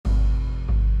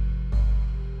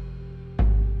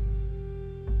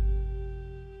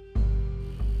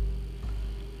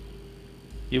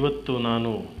ಇವತ್ತು ನಾನು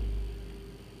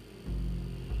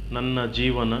ನನ್ನ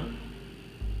ಜೀವನ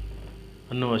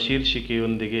ಅನ್ನುವ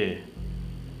ಶೀರ್ಷಿಕೆಯೊಂದಿಗೆ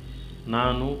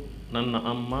ನಾನು, ನನ್ನ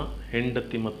ಅಮ್ಮ,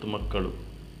 ಹೆಂಡತಿ ಮತ್ತು ಮಕ್ಕಳು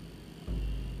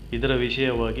ಇದರ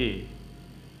ವಿಷಯವಾಗಿ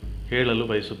ಹೇಳಲು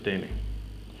ಬಯಸುತ್ತೇನೆ.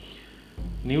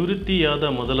 ನಿವೃತ್ತಿಯಾದ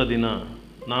ಮೊದಲ ದಿನ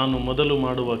ನಾನು ಮೊದಲು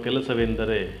ಮಾಡುವ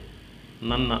ಕೆಲಸವೆಂದರೆ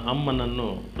ನನ್ನ ಅಮ್ಮನನ್ನು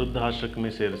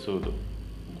ವೃದ್ಧಾಶ್ರಮಕ್ಕೆ ಸೇರಿಸುವುದು.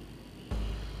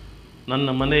 ನನ್ನ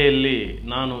ಮನೆಯಲ್ಲಿ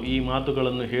ನಾನು ಈ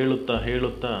ಮಾತುಗಳನ್ನು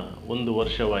ಹೇಳುತ್ತಾ 1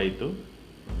 ವರ್ಷವಾಯಿತು.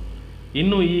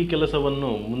 ಇನ್ನೂ ಈ ಕೆಲಸವನ್ನು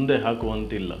ಮುಂದೆ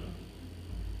ಹಾಕುವಂತಿಲ್ಲ.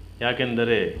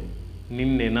 ಯಾಕೆಂದರೆ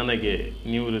ನಿನ್ನೆ ನನಗೆ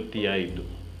ನಿವೃತ್ತಿಯಾಯಿತು.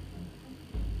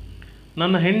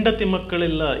 ನನ್ನ ಹೆಂಡತಿ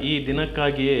ಮಕ್ಕಳೆಲ್ಲ ಈ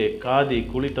ದಿನಕ್ಕಾಗಿಯೇ ಕಾದಿ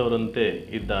ಕುಳಿತವರಂತೆ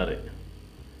ಇದ್ದಾರೆ.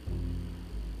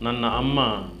 ನನ್ನ ಅಮ್ಮ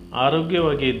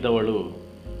ಆರೋಗ್ಯವಾಗಿ ಇದ್ದವಳು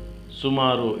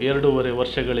ಸುಮಾರು 2.5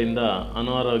 ವರ್ಷಗಳಿಂದ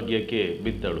ಅನಾರೋಗ್ಯಕ್ಕೆ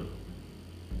ಬಿದ್ದಳು.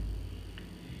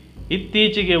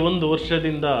 ಇತ್ತೀಚೆಗೆ 1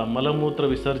 ವರ್ಷದಿಂದ ಮಲಮೂತ್ರ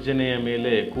ವಿಸರ್ಜನೆಯ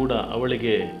ಮೇಲೆ ಕೂಡ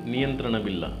ಅವಳಿಗೆ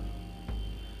ನಿಯಂತ್ರಣವಿಲ್ಲ.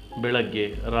 ಬೆಳಗ್ಗೆ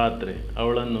ರಾತ್ರಿ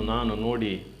ಅವಳನ್ನು ನಾನು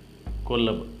ನೋಡಿ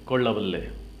ಕೊಳ್ಳಬಲ್ಲೆ.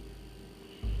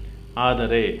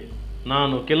 ಆದರೆ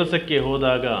ನಾನು ಕೆಲಸಕ್ಕೆ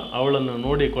ಹೋದಾಗ ಅವಳನ್ನು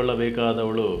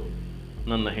ನೋಡಿಕೊಳ್ಳಬೇಕಾದವಳು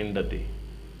ನನ್ನ ಹೆಂಡತಿ.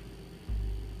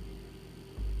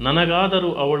 ನನಗಾದರೂ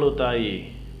ಅವಳು ತಾಯಿ,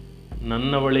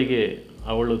 ನನ್ನವಳಿಗೆ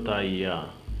ಅವಳು ತಾಯಿಯ?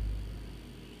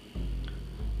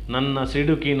 ನನ್ನ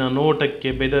ಸಿಡುಕಿನ ನೋಟಕ್ಕೆ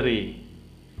ಬೆದರಿ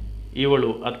ಇವಳು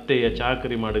ಅತ್ತೆಯ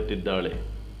ಚಾಕರಿ ಮಾಡುತ್ತಿದ್ದಾಳೆ.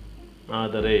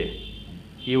 ಆದರೆ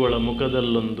ಇವಳ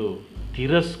ಮುಖದಲ್ಲೊಂದು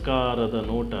ತಿರಸ್ಕಾರದ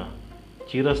ನೋಟ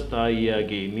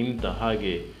ಚಿರಸ್ಥಾಯಿಯಾಗಿ ನಿಂತ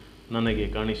ಹಾಗೆ ನನಗೆ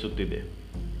ಕಾಣಿಸುತ್ತಿದೆ.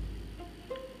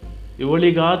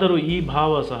 ಇವಳಿಗಾದರೂ ಈ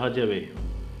ಭಾವ ಸಹಜವೇ?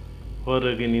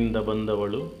 ಹೊರಗಿನಿಂದ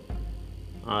ಬಂದವಳು.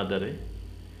 ಆದರೆ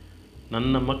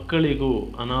ನನ್ನ ಮಕ್ಕಳಿಗೂ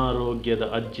ಅನಾರೋಗ್ಯದ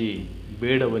ಅಜ್ಜಿ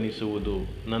ಬೇಡವನಿಸುವುದು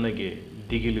ನನಗೆ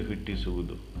ದಿಗಿಲು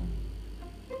ಹುಟ್ಟಿಸುವುದು.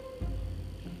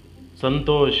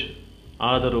 ಸಂತೋಷ್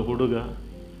ಆದರೂ ಹುಡುಗ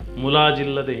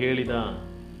ಮುಲಾಜಿಲ್ಲದೆ ಹೇಳಿದ,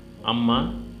 ಅಮ್ಮ,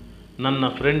 ನನ್ನ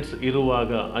ಫ್ರೆಂಡ್ಸ್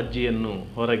ಇರುವಾಗ ಅಜ್ಜಿಯನ್ನು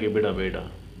ಹೊರಗೆ ಬಿಡಬೇಡ.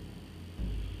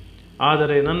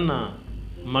 ಆದರೆ ನನ್ನ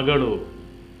ಮಗಳು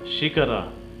ಶಿಖರ,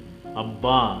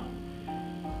 ಅಬ್ಬಾ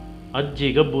ಅಜ್ಜಿ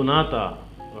ಗಬ್ಬುನಾಥ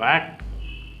ವ್ಯಾಕ್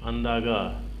ಅಂದಾಗ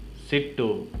ಸಿಟ್ಟು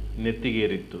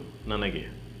ನೆತ್ತಿಗೇರಿತ್ತು ನನಗೆ.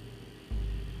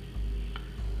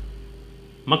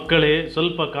 ಮಕ್ಕಳೇ,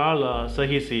 ಸ್ವಲ್ಪ ಕಾಲ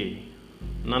ಸಹಿಸಿ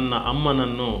ನನ್ನ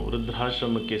ಅಮ್ಮನನ್ನು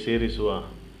ವೃದ್ಧಾಶ್ರಮಕ್ಕೆ ಸೇರಿಸುವ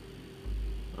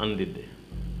ಅಂದಿದ್ದೆ.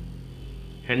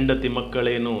 ಹೆಂಡತಿ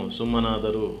ಮಕ್ಕಳೇನು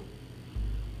ಸುಮ್ಮನಾದರು.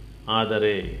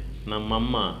 ಆದರೆ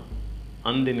ನಮ್ಮಮ್ಮ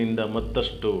ಅಂದಿನಿಂದ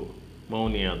ಮತ್ತಷ್ಟು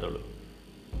ಮೌನಿಯಾದಳು.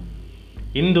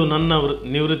 ಇಂದು ನನ್ನ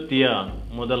ನಿವೃತ್ತಿಯ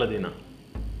ಮೊದಲ ದಿನ.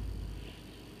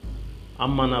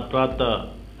 ಅಮ್ಮನ ಪ್ರಾತಃ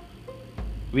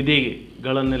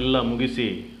ವಿಧಿಗಳನ್ನೆಲ್ಲ ಮುಗಿಸಿ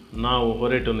ನಾವು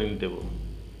ಹೊರಟು ನಿಂತೆವು.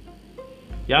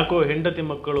 ಯಾಕೋ ಹೆಂಡತಿ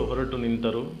ಮಕ್ಕಳು ಹೊರಟು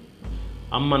ನಿಂತರು.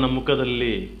 ಅಮ್ಮನ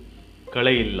ಮುಖದಲ್ಲಿ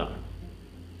ಕಳೆಯಿಲ್ಲ.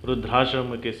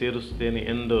 ವೃದ್ಧಾಶ್ರಮಕ್ಕೆ ಸೇರಿಸುತ್ತೇನೆ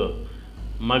ಎಂದು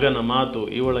ಮಗನ ಮಾತು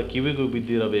ಇವಳ ಕಿವಿಗೂ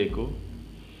ಬಿದ್ದಿರಬೇಕು.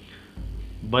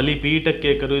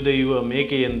 ಬಲಿಪೀಠಕ್ಕೆ ಕರೆದೊಯ್ಯುವ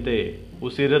ಮೇಕೆಯಂತೆ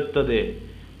ಉಸಿರೆತ್ತದೆ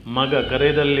ಮಗ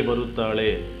ಕರೆದಲ್ಲಿ ಬರುತ್ತಾಳೆ.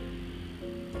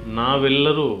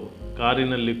 ನಾವೆಲ್ಲರೂ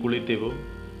ಕಾರಿನಲ್ಲಿ ಕುಳಿತೆವು.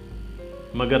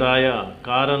 ಮಗರಾಯ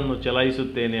ಕಾರನ್ನು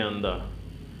ಚಲಾಯಿಸುತ್ತೇನೆ ಅಂದ.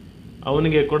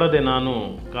 ಅವನಿಗೆ ಕೊಡದೆ ನಾನು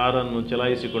ಕಾರನ್ನು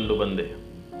ಚಲಾಯಿಸಿಕೊಂಡು ಬಂದೆ.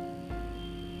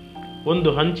 ಒಂದು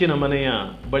ಹಂಚಿನ ಮನೆಯ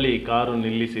ಬಳಿ ಕಾರು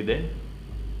ನಿಲ್ಲಿಸಿದೆ.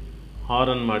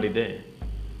 ಹಾರನ್ ಮಾಡಿದೆ.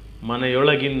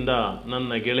 ಮನೆಯೊಳಗಿಂದ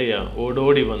ನನ್ನ ಗೆಳೆಯ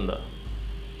ಓಡೋಡಿ ಬಂದ.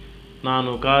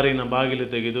 ನಾನು ಕಾರಿನ ಬಾಗಿಲು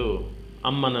ತೆಗೆದು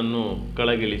ಅಮ್ಮನನ್ನು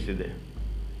ಕೆಳಗಿಳಿಸಿದೆ.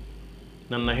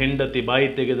 ನನ್ನ ಹೆಂಡತಿ ಬಾಯಿ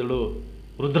ತೆಗೆದಳು,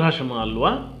 ವೃದ್ಧಾಶ್ರಮ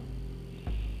ಅಲ್ವಾ?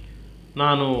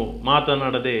 ನಾನು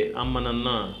ಮಾತನಾಡದೆ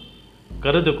ಅಮ್ಮನನ್ನು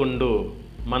ಕರೆದುಕೊಂಡು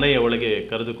ಮನೆಯ ಒಳಗೆ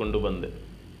ಕರೆದುಕೊಂಡು ಬಂದೆ.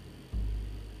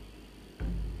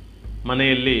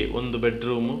 ಮನೆಯಲ್ಲಿ 1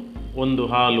 ಬೆಡ್ರೂಮು, 1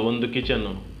 ಹಾಲು, 1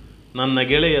 ಕಿಚನ್ನು. ನನ್ನ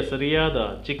ಗೆಳೆಯ ಸರಿಯಾದ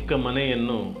ಚಿಕ್ಕ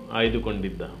ಮನೆಯನ್ನು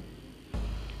ಆಯ್ದುಕೊಂಡಿದ್ದ.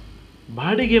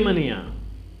 ಬಾಡಿಗೆ ಮನೆಯ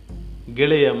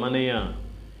ಗೆಳೆಯ ಮನೆಯ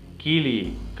ಕೀಲಿ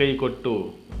ಕೈಕೊಟ್ಟು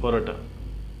ಹೊರಟ.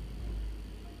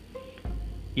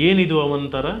 ಏನಿದು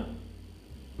ಅವಂತರ?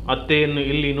 ಅತ್ತೆಯನ್ನು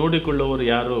ಇಲ್ಲಿ ನೋಡಿಕೊಳ್ಳುವವರು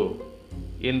ಯಾರು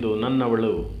ಎಂದು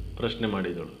ನನ್ನವಳು ಪ್ರಶ್ನೆ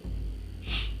ಮಾಡಿದಳು.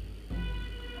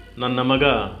 ನನ್ನ ಮಗ,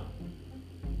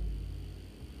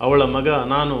 ಅವಳ ಮಗ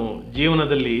ನಾನು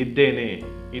ಜೀವನದಲ್ಲಿ ಇದ್ದೇನೆ.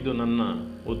 ಇದು ನನ್ನ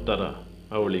ಉತ್ತರ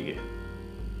ಅವಳಿಗೆ.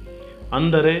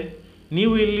 ಅಂದರೆ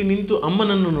ನೀವು ಇಲ್ಲಿ ನಿಂತು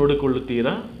ಅಮ್ಮನನ್ನು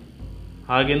ನೋಡಿಕೊಳ್ಳುತ್ತೀರಾ?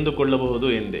 ಹಾಗೆಂದುಕೊಳ್ಳಬಹುದು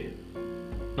ಎಂದೆ.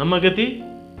 ನಮ್ಮ ಗತಿ?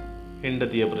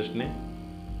 ಹೆಂಡತಿಯ ಪ್ರಶ್ನೆ.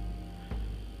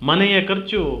 ಮನೆಯ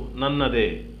ಖರ್ಚು ನನ್ನದೇ,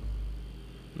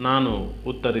 ನಾನು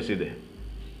ಉತ್ತರಿಸಿದೆ.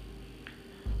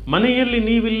 ಮನೆಯಲ್ಲಿ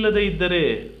ನೀವಿಲ್ಲದೆ ಇದ್ದರೆ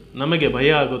ನಮಗೆ ಭಯ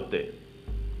ಆಗುತ್ತೆ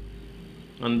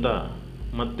ಅಂತ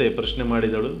ಮತ್ತೆ ಪ್ರಶ್ನೆ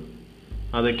ಮಾಡಿದಳು.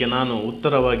 ಅದಕ್ಕೆ ನಾನು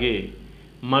ಉತ್ತರವಾಗಿ,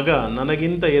 ಮಗ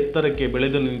ನನಗಿಂತ ಎತ್ತರಕ್ಕೆ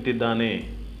ಬೆಳೆದು ನಿಂತಿದ್ದಾನೆ,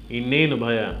 ಇನ್ನೇನು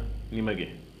ಭಯ ನಿಮಗೆ?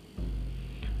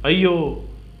 ಅಯ್ಯೋ,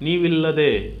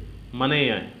 ನೀವಿಲ್ಲದೆ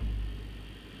ಮನೆಯ.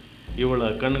 ಇವಳ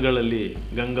ಕಣ್ಗಳಲ್ಲಿ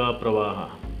ಗಂಗಾ ಪ್ರವಾಹ,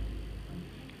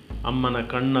 ಅಮ್ಮನ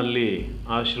ಕಣ್ಣಲ್ಲಿ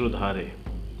ಅಶ್ರುಧಾರೆ.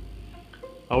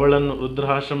 ಅವಳನ್ನು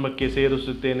ವೃದ್ಧಾಶ್ರಮಕ್ಕೆ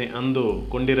ಸೇರಿಸುತ್ತೇನೆ ಅಂದು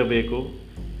ಕೊಂಡಿರಬೇಕು.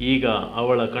 ಈಗ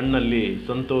ಅವಳ ಕಣ್ಣಲ್ಲಿ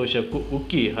ಸಂತೋಷ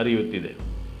ಉಕ್ಕಿ ಹರಿಯುತ್ತಿದೆ.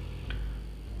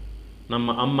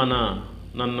 ನಮ್ಮ ಅಮ್ಮನ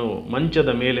ನನ್ನು ಮಂಚದ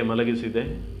ಮೇಲೆ ಮಲಗಿಸಿದೆ.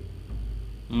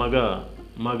 ಮಗ,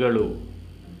 ಮಗಳು,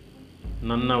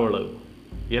 ನನ್ನವಳು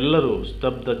ಎಲ್ಲರೂ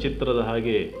ಸ್ತಬ್ಧ ಚಿತ್ರದ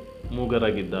ಹಾಗೆ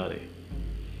ಮೂಗರಾಗಿದ್ದಾರೆ.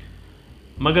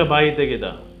 ಮಗ ಬಾಯಿ ತೆಗೆದ,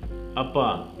 ಅಪ್ಪ,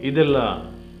 ಇದೆಲ್ಲ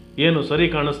ಏನು ಸರಿ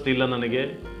ಕಾಣಿಸ್ತಿಲ್ಲ ನನಗೆ,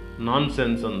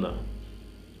 ನಾನ್ಸೆನ್ಸ್ ಅಂದ.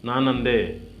 ನಾನಂದೆ,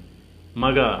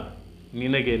 ಮಗ,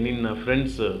 ನಿನಗೆ ನಿನ್ನ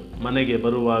ಫ್ರೆಂಡ್ಸ್ ಮನೆಗೆ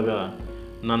ಬರುವಾಗ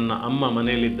ನನ್ನ ಅಮ್ಮ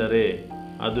ಮನೆಯಲ್ಲಿದ್ದರೆ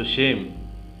ಅದು ಶೇಮ್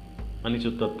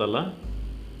ಅನಿಸುತ್ತಲ್ಲ,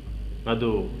 ಅದು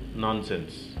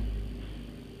ನಾನ್ಸೆನ್ಸ್.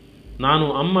 ನಾನು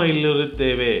ಅಮ್ಮ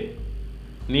ಇಲ್ಲಿರುತ್ತೇವೆ,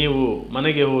 ನೀವು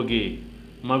ಮನೆಗೆ ಹೋಗಿ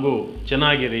ಮಗು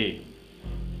ಚೆನ್ನಾಗಿರಿ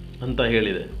ಅಂತ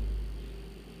ಹೇಳಿದೆ.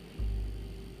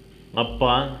 ಅಪ್ಪ,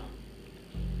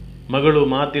 ಮಗಳು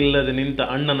ಮಾತಿಲ್ಲದೆ ನಿಂತ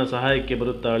ಅಣ್ಣನ ಸಹಾಯಕ್ಕೆ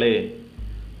ಬರುತ್ತಾಳೆ.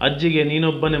 ಅಜ್ಜಿಗೆ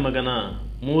ನೀನೊಬ್ಬನೇ ಮಗನ,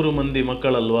 3 ಮಂದಿ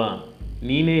ಮಕ್ಕಳಲ್ವಾ,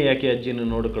 ನೀನೇ ಯಾಕೆ ಅಜ್ಜಿಯನ್ನು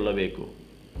ನೋಡಿಕೊಳ್ಳಬೇಕು?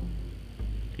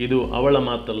 ಇದು ಅವಳ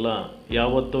ಮಾತಲ್ಲ,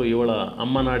 ಯಾವತ್ತೋ ಇವಳ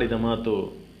ಅಮ್ಮನಾಡಿದ ಮಾತು.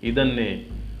 ಇದನ್ನೇ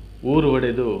ಊರು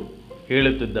ಹೊಡೆದು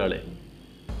ಹೇಳುತ್ತಿದ್ದಾಳೆ.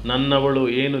 ನನ್ನವಳು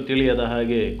ಏನು ತಿಳಿಯದ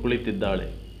ಹಾಗೆ ಕುಳಿತಿದ್ದಾಳೆ.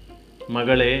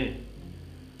 ಮಗಳೇ,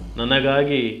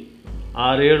 ನನಗಾಗಿ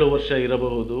 6-7 ವರ್ಷ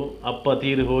ಇರಬಹುದು. ಅಪ್ಪ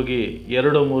ತೀರಿ ಹೋಗಿ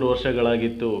 2-3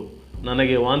 ವರ್ಷಗಳಾಗಿತ್ತು.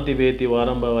 ನನಗೆ ವಾಂತಿ ಭೇತಿ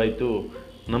ಆರಂಭವಾಯಿತು.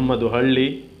 ನಮ್ಮದು ಹಳ್ಳಿ,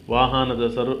 ವಾಹನದ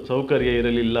ಸೌಕರ್ಯ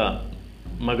ಇರಲಿಲ್ಲ.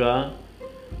 ಮಗ,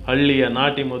 ಹಳ್ಳಿಯ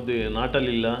ನಾಟಿ ಮದ್ದು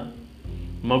ನಾಟಲಿಲ್ಲ.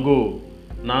 ಮಗು,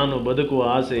 ನಾನು ಬದುಕುವ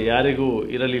ಆಸೆ ಯಾರಿಗೂ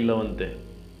ಇರಲಿಲ್ಲವಂತೆ.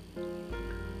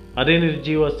 ಅರೆ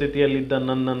ನಿರ್ಜೀವ ಸ್ಥಿತಿಯಲ್ಲಿದ್ದ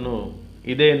ನನ್ನನ್ನು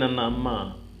ಇದೇ ನನ್ನ ಅಮ್ಮ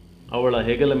ಅವಳ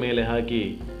ಹೆಗಲ ಮೇಲೆ ಹಾಕಿ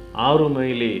 6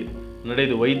 ಮೈಲಿ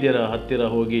ನಡೆದು ವೈದ್ಯರ ಹತ್ತಿರ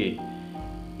ಹೋಗಿ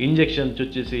ಇಂಜೆಕ್ಷನ್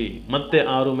ಚುಚ್ಚಿಸಿ ಮತ್ತೆ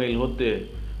 6 ಮೈಲ್ ಹೊತ್ತು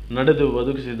ನಡೆದು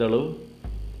ಬದುಕಿಸಿದಳು.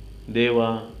 ದೇವ,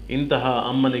 ಇಂತಹ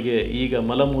ಅಮ್ಮನಿಗೆ ಈಗ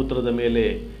ಮಲಮೂತ್ರದ ಮೇಲೆ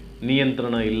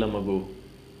ನಿಯಂತ್ರಣ ಇಲ್ಲ. ಮಗು,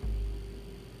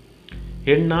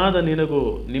 ಹೆಣ್ಣಾದ ನಿನಗೂ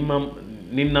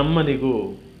ನಿನ್ನಮ್ಮನಿಗೂ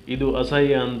ಇದು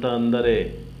ಅಸಹ್ಯ ಅಂತ ಅಂದರೆ,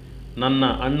 ನನ್ನ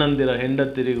ಅಣ್ಣಂದಿರ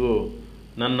ಹೆಂಡತಿರಿಗೂ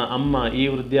ನನ್ನ ಅಮ್ಮ ಈ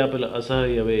ವೃದ್ಧಾಪ್ಯ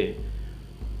ಅಸಹ್ಯವೇ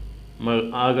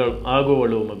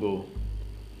ಆಗುವಳು. ಮಗು,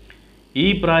 ಈ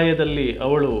ಪ್ರಾಯದಲ್ಲಿ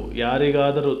ಅವಳು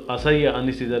ಯಾರಿಗಾದರೂ ಅಸಹ್ಯ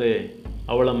ಅನಿಸಿದರೆ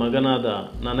ಅವಳ ಮಗನಾದ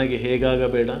ನನಗೆ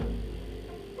ಹೇಗಾಗಬೇಡ?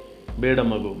 ಬೇಡ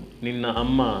ಮಗು, ನಿನ್ನ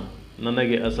ಅಮ್ಮ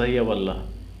ನನಗೆ ಅಸಹ್ಯವಲ್ಲ.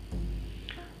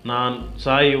 ನಾನು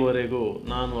ಸಾಯುವವರೆಗೂ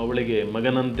ನಾನು ಅವಳಿಗೆ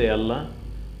ಮಗನಂತೆ ಅಲ್ಲ,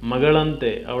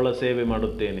 ಮಗಳಂತೆ ಅವಳ ಸೇವೆ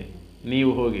ಮಾಡುತ್ತೇನೆ.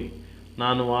 ನೀವು ಹೋಗಿ,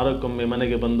 ನಾನು ವಾರಕ್ಕೊಮ್ಮೆ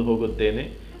ಮನೆಗೆ ಬಂದು ಹೋಗುತ್ತೇನೆ,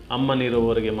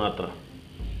 ಅಮ್ಮನಿರುವವರೆಗೆ ಮಾತ್ರ.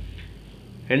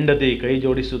 ಹೆಂಡತಿ ಕೈ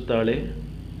ಜೋಡಿಸುತ್ತಾಳೆ.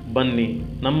 ಬನ್ನಿ,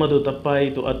 ನಮ್ಮದು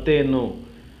ತಪ್ಪಾಯಿತು. ಅತ್ತೆಯನ್ನು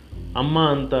ಅಮ್ಮ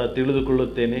ಅಂತ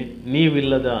ತಿಳಿದುಕೊಳ್ಳುತ್ತೇನೆ.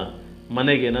 ನೀವಿಲ್ಲದ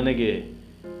ನನಗೆ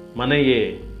ಮನೆಯೇ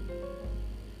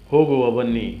ಹೋಗುವ.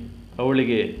 ಬನ್ನಿ.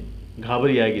 ಅವಳಿಗೆ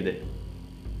ಗಾಬರಿಯಾಗಿದೆ.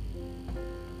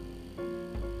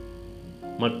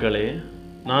 ಮಕ್ಕಳೇ,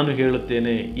 ನಾನು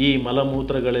ಹೇಳುತ್ತೇನೆ, ಈ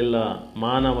ಮಲಮೂತ್ರಗಳೆಲ್ಲ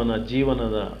ಮಾನವನ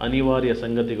ಜೀವನದ ಅನಿವಾರ್ಯ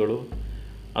ಸಂಗತಿಗಳು.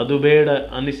 ಅದು ಬೇಡ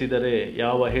ಅನಿಸಿದರೆ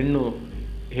ಯಾವ ಹೆಣ್ಣು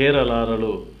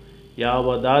ಹೇರಲಾರಳು, ಯಾವ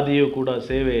ದಾದಿಯೂ ಕೂಡ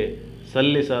ಸೇವೆ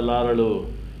ಸಲ್ಲಿಸಲಾರಳು,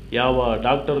 ಯಾವ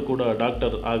ಡಾಕ್ಟರ್ ಕೂಡ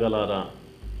ಡಾಕ್ಟರ್ ಆಗಲಾರ.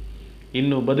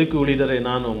 ಇನ್ನು ಬದುಕಿ ಉಳಿದರೆ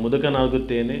ನಾನು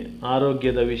ಮುದುಕನಾಗುತ್ತೇನೆ.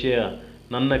 ಆರೋಗ್ಯದ ವಿಷಯ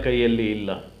ನನ್ನ ಕೈಯಲ್ಲಿ ಇಲ್ಲ.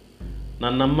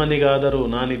 ನನ್ನಮ್ಮನಿಗಾದರೂ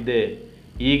ನಾನಿದ್ದೆ.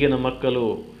 ಈಗಿನ ಮಕ್ಕಳು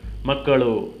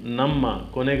ನಮ್ಮ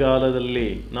ಕೊನೆಗಾಲದಲ್ಲಿ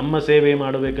ನಮ್ಮ ಸೇವೆ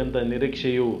ಮಾಡಬೇಕಂತ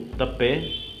ನಿರೀಕ್ಷೆಯೂ ತಪ್ಪೇ?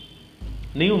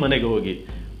 ನೀವು ಮನೆಗೆ ಹೋಗಿ.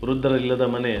 ವೃದ್ಧರಿಲ್ಲದ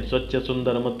ಮನೆ ಸ್ವಚ್ಛ,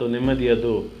 ಸುಂದರ ಮತ್ತು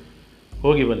ನೆಮ್ಮದಿಯದು.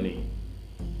 ಹೋಗಿ ಬನ್ನಿ.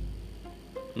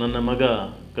 ನನ್ನ ಮಗ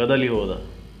ಕದಲಿ ಹೋದ.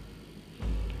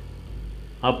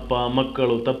 ಅಪ್ಪ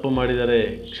ಮಕ್ಕಳು ತಪ್ಪು ಮಾಡಿದರೆ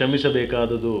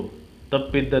ಕ್ಷಮಿಸಬೇಕಾದುದು,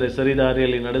 ತಪ್ಪಿದ್ದರೆ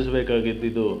ಸರಿದಾರಿಯಲ್ಲಿ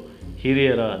ನಡೆಸಬೇಕಾಗಿದ್ದುದು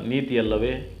ಹಿರಿಯರ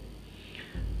ನೀತಿಯಲ್ಲವೇ?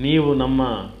 ನೀವು ನಮ್ಮ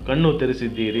ಕಣ್ಣು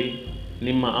ತೆರೆಸಿದ್ದೀರಿ.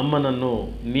 ನಿಮ್ಮ ಅಮ್ಮನನ್ನು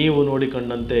ನೀವು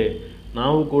ನೋಡಿಕೊಂಡಂತೆ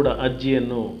ನಾವು ಕೂಡ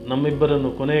ಅಜ್ಜಿಯನ್ನು, ನಮ್ಮಿಬ್ಬರನ್ನು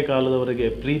ಕೊನೆಯ ಕಾಲದವರೆಗೆ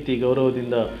ಪ್ರೀತಿ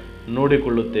ಗೌರವದಿಂದ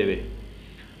ನೋಡಿಕೊಳ್ಳುತ್ತೇವೆ.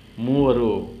 3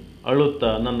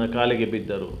 ಅಳುತ್ತಾ ನನ್ನ ಕಾಲಿಗೆ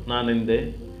ಬಿದ್ದರು. ನಾನೆಂದೆ,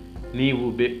 ನೀವು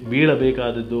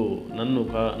ಬೀಳಬೇಕಾದದ್ದು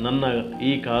ನನ್ನ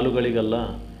ಈ ಕಾಲುಗಳಿಗಲ್ಲ,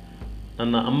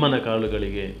 ನನ್ನ ಅಮ್ಮನ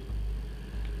ಕಾಲುಗಳಿಗೆ.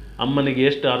 ಅಮ್ಮನಿಗೆ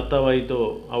ಎಷ್ಟು ಅರ್ಥವಾಯಿತೋ,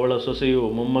 ಅವಳ ಸೊಸೆಯು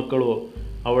ಮೊಮ್ಮಕ್ಕಳು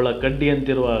ಅವಳ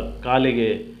ಕಡ್ಡಿಯಂತಿರುವ ಕಾಲಿಗೆ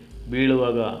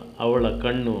ಬೀಳುವಾಗ ಅವಳ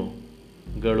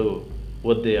ಕಣ್ಣುಗಳು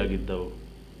ಒದ್ದೆಯಾಗಿದ್ದವು.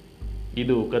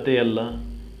 ಇದು ಕಥೆಯಲ್ಲ,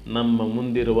 ನಮ್ಮ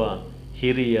ಮುಂದಿರುವ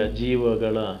ಹಿರಿಯ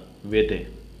ಜೀವಗಳ ವ್ಯಥೆ.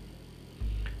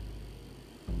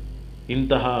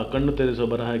 ಇಂತಹ ಕಣ್ಣು ತೆರೆಸುವ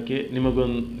ಬರಹಕ್ಕೆ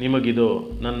ನಿಮಗಿದೋ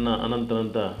ನನ್ನ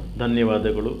ಅನಂತ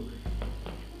ಧನ್ಯವಾದಗಳು.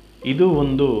 ಇದು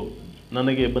ಒಂದು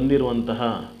ನನಗೆ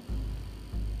ಬಂದಿರುವಂತಹ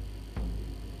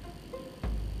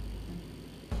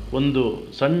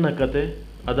ಒಂದು ಸಣ್ಣ ಕತೆ.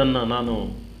 ಅದನ್ನು ನಾನು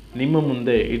ನಿಮ್ಮ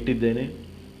ಮುಂದೆ ಇಟ್ಟಿದ್ದೇನೆ.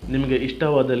 ನಿಮಗೆ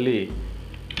ಇಷ್ಟವಾದಲ್ಲಿ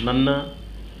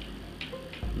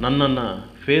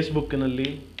ನನ್ನನ್ನು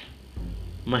ಫೇಸ್ಬುಕ್ಕಿನಲ್ಲಿ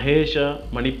ಮಹೇಶ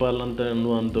ಮಣಿಪಾಲ್ ಅಂತ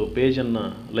ಎನ್ನುವಂಥ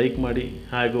ಪೇಜನ್ನು ಲೈಕ್ ಮಾಡಿ,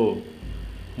 ಹಾಗೂ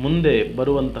ಮುಂದೆ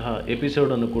ಬರುವಂತಹ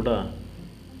ಎಪಿಸೋಡನ್ನು ಕೂಡ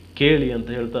ಕೇಳಿ ಅಂತ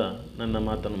ಹೇಳ್ತಾ ನನ್ನ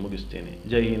ಮಾತನ್ನು ಮುಗಿಸ್ತೇನೆ.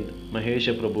 ಜೈ ಹಿಂದ್. ಮಹೇಶ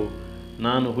ಪ್ರಭು.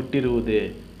 ನಾನು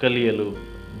ಹುಟ್ಟಿರುವುದೇ ಕಲಿಯಲು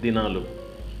ದಿನಾಲು.